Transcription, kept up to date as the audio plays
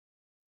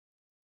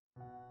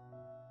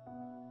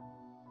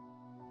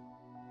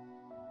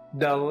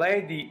The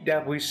lady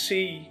that we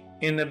see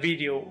in the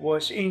video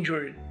was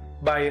injured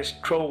by a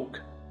stroke.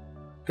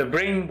 The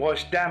brain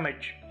was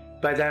damaged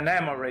by an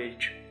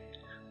hemorrhage.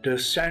 The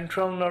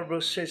central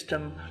nervous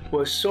system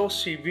was so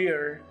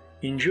severe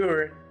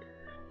injured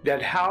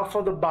that half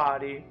of the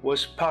body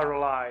was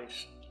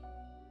paralyzed.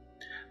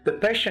 The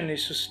patient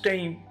is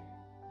sustained.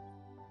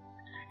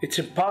 It's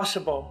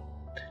impossible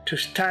to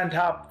stand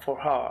up for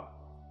her.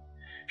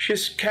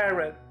 She's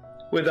carried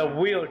with a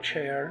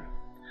wheelchair.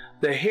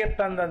 The hip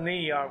and the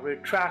knee are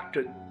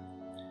retracted.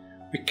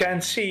 We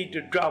can see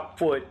the drop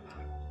foot.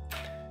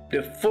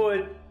 The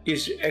foot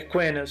is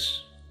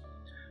equinus.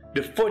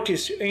 The foot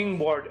is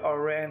inward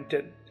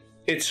oriented.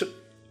 It's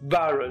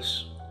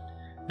varus.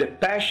 The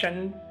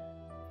patient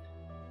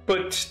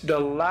puts the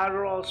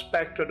lateral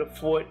aspect of the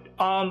foot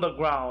on the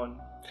ground.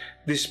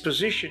 This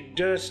position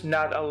does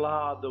not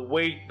allow the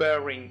weight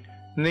bearing,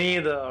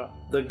 neither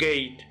the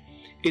gait.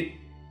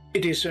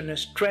 It is an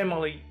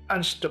extremely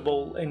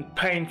unstable and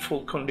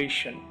painful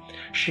condition.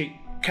 She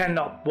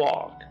cannot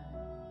walk.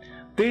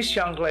 This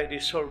young lady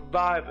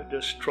survived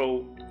the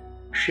stroke.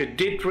 She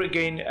did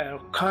regain her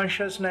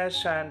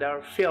consciousness and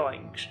her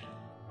feelings,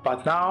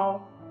 but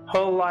now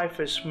her life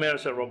is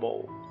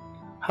miserable.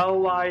 Her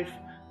life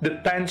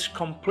depends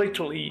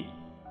completely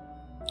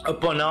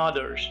upon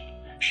others.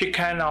 She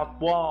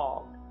cannot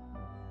walk,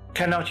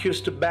 cannot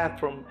use the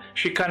bathroom.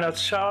 She cannot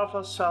serve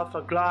herself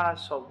a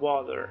glass of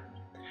water.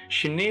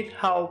 She needs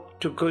help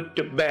to go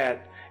to bed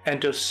and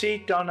to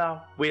sit on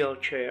a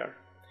wheelchair.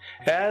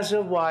 As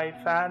a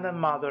wife and a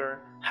mother,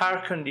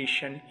 her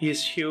condition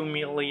is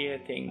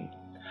humiliating.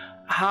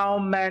 How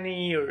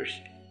many years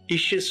is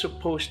she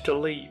supposed to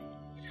live?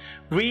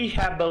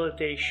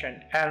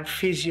 Rehabilitation and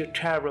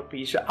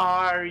physiotherapies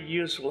are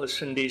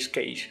useless in this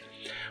case.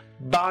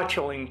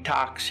 Botulinum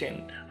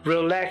toxin,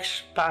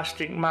 relax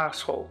spastic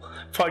muscle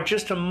for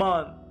just a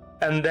month,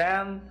 and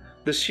then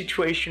the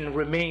situation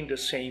remains the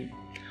same.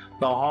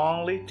 The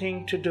only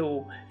thing to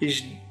do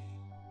is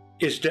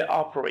the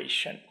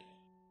operation.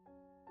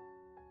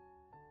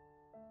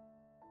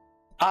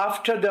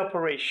 After the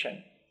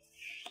operation,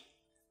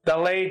 the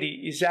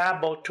lady is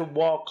able to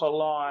walk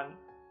alone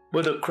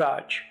with a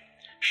crutch.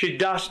 She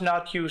does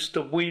not use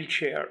the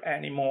wheelchair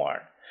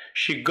anymore.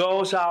 She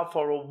goes out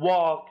for a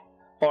walk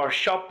or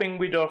shopping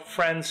with her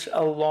friends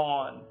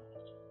alone.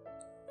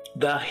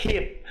 The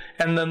hip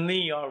and the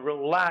knee are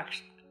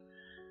relaxed.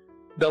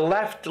 The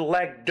left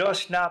leg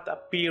does not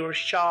appear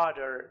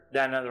shorter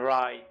than the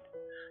right.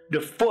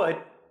 The foot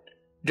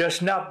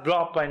does not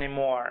drop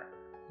anymore.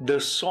 The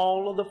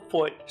sole of the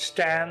foot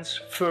stands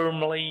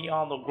firmly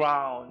on the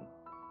ground.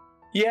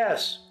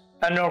 Yes,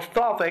 an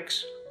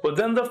orthotics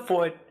within the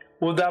foot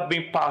would have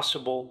been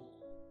possible,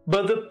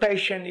 but the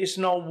patient is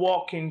not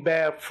walking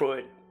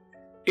barefoot.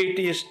 It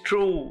is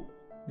true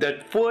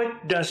that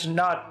foot does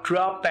not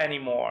drop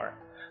anymore.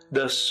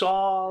 The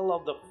sole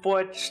of the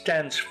foot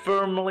stands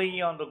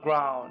firmly on the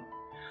ground.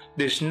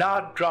 Does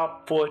not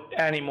drop foot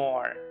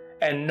anymore,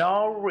 and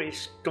no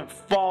risk to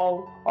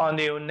fall on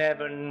the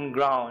uneven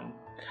ground.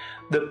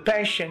 The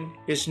patient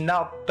is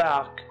not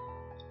back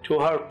to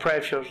her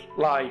previous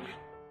life,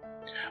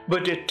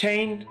 but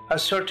attained a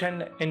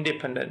certain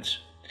independence.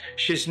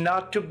 She is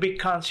not to be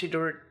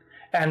considered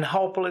an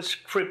hopeless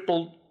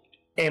crippled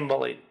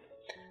invalid,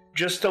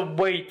 just a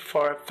weight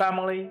for a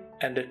family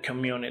and the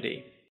community.